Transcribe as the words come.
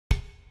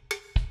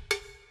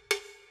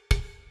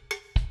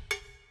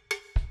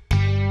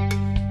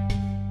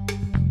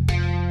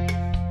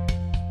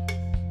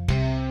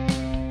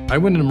I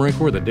went in the Marine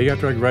Corps the day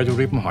after I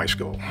graduated from high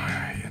school,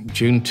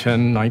 June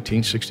 10,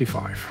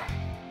 1965.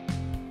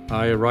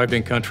 I arrived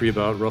in country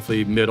about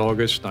roughly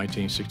mid-August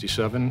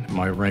 1967.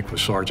 My rank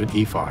was Sergeant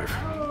E5.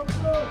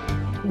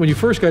 When you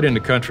first got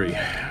into country,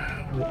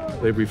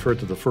 they refer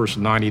to the first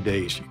 90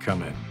 days you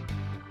come in.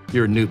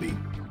 You're a newbie,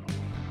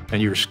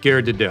 and you're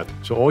scared to death.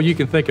 So all you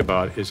can think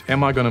about is,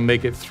 am I going to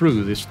make it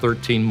through this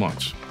 13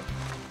 months?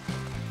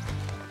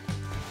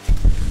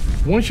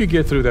 Once you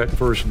get through that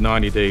first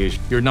 90 days,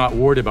 you're not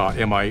worried about,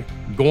 am I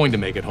going to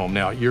make it home?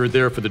 Now, you're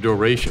there for the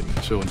duration,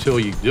 so until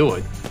you do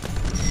it,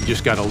 you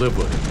just got to live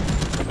with it.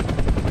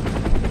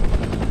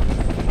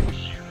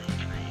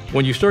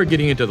 When you start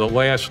getting into the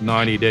last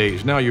 90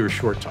 days, now you're a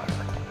short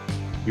timer.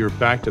 You're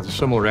back to the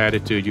similar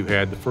attitude you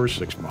had the first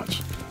 6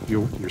 months.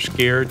 You're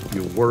scared,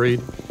 you're worried.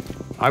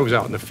 I was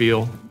out in the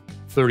field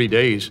 30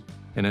 days,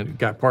 and it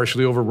got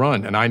partially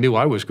overrun, and I knew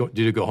I was due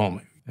to go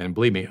home. And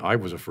believe me, I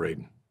was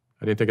afraid.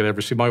 I didn't think I'd ever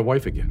see my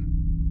wife again.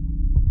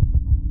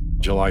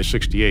 July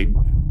 68,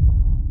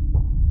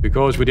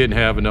 because we didn't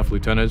have enough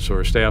lieutenants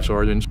or staff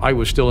sergeants, I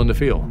was still in the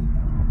field.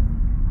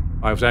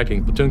 I was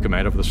acting platoon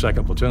commander for the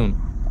 2nd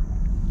Platoon.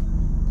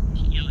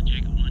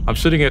 I'm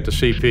sitting at the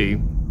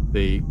CP.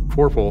 The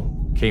corporal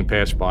came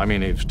past by me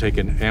and he was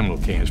taking ammo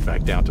cans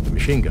back down to the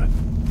machine gun.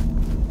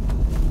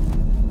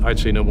 I'd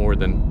say no more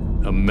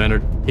than a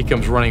minute. He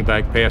comes running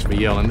back past me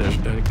yelling, "There's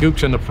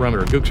gooks in the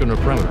perimeter, gooks in the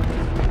perimeter."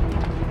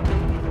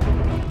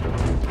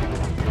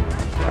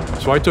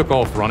 So I took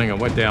off running. I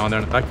went down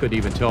there, and I couldn't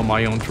even tell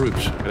my own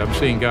troops. And I'm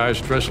seeing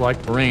guys dressed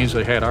like Marines.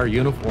 They had our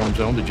uniforms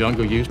on, the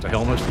jungle use, the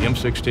helmets, the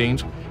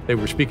M16s. They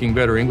were speaking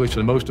better English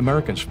than most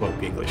Americans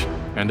spoke English.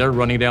 And they're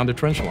running down the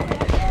trench line.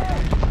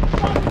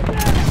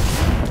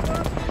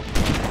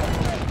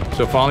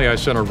 So finally, I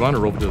sent a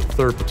runner over to the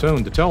 3rd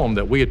Platoon to tell them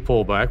that we had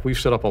pulled back. We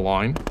set up a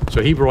line.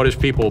 So he brought his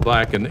people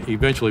back, and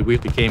eventually we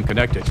became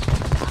connected.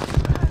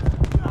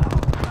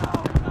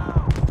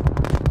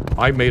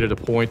 I made it a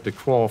point to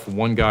crawl from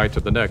one guy to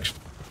the next.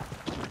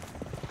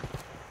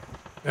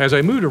 As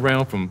I moved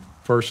around from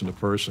person to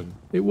person,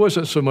 it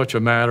wasn't so much a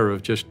matter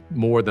of just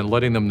more than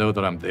letting them know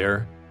that I'm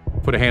there,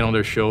 put a hand on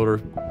their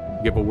shoulder,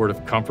 give a word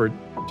of comfort,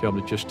 tell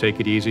them to just take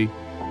it easy,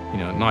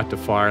 not to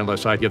fire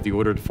unless I give the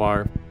order to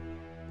fire.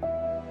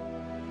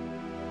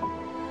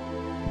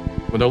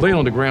 When they're laying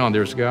on the ground,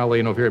 there's a guy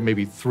laying over here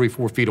maybe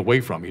 3-4 feet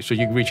away from you, so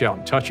you can reach out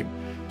and touch him.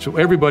 So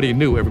everybody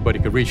knew everybody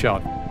could reach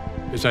out.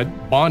 It's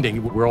that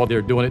bonding. We're all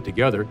there doing it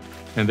together,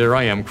 and there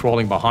I am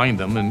crawling behind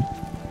them and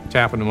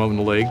tapping them on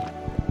the leg.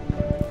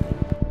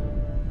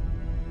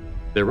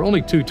 There were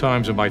only 2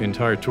 times in my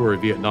entire tour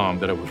of Vietnam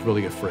that I was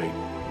really afraid.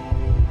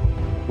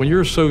 When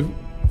you're so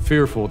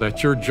fearful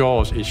that your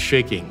jaws is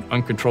shaking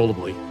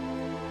uncontrollably,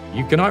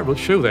 you cannot really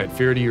show that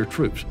fear to your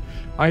troops.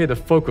 I had to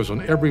focus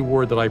on every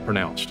word that I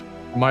pronounced.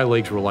 My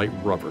legs were like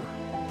rubber.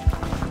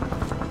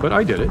 But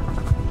I did it.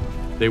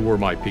 They were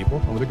my people.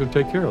 I was going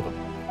to take care of them.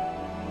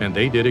 And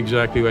they did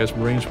exactly as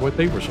Marines what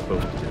they were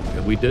supposed to do.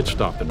 And we did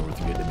stop the North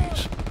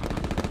Vietnamese.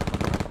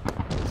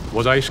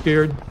 Was I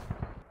scared?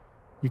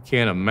 You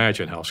can't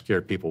imagine how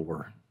scared people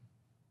were.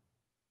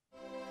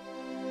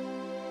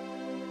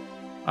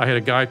 I had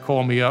a guy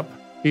call me up.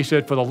 He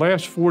said, for the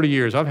last 40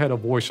 years, I've had a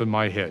voice in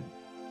my head.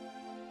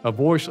 A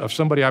voice of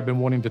somebody I've been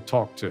wanting to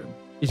talk to.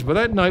 He said, but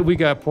that night we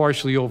got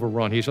partially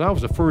overrun. He said, I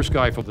was the first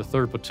guy from the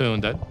 3rd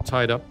Platoon that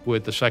tied up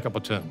with the 2nd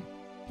Platoon.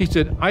 He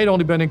said, I'd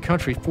only been in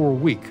country for a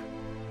week.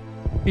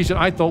 He said,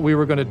 I thought we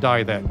were going to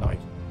die that night.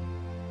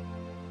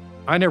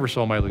 I never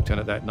saw my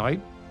lieutenant that night.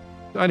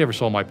 I never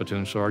saw my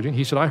platoon sergeant.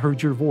 He said, I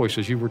heard your voice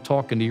as you were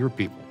talking to your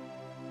people.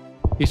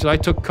 He said, I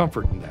took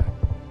comfort in that.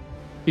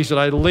 He said,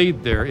 I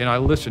laid there and I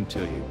listened to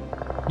you.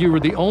 You were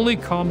the only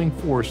calming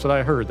force that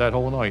I heard that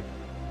whole night.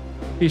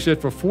 He said,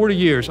 for 40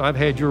 years, I've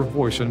had your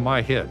voice in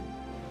my head.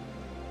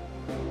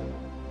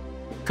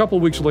 A couple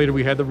of weeks later,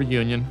 we had the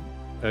reunion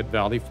at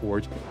Valley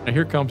Forge, and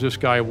here comes this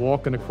guy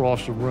walking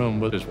across the room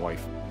with his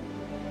wife.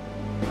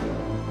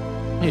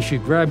 And she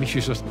grabbed me,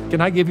 she says, can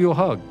I give you a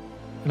hug?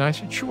 And I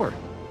said, sure.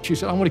 She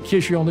said, I want to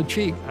kiss you on the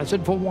cheek. I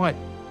said, for what?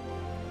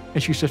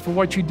 And she said, for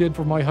what you did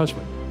for my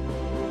husband.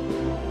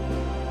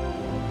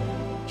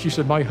 She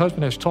said, my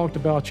husband has talked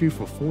about you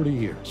for 40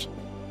 years.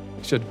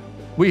 She said,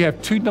 we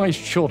have 2 nice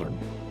children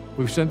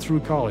we've sent through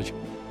college.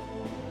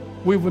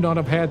 We would not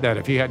have had that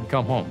if he hadn't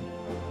come home.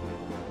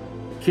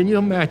 Can you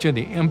imagine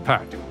the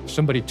impact?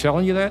 Somebody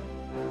telling you that?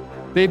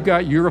 They've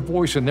got your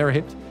voice in their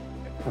head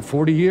for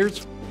 40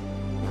 years?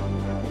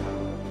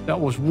 That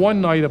was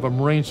one night of a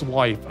Marine's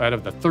life out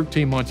of the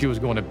 13 months he was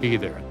going to be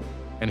there,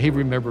 and he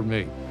remembered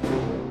me.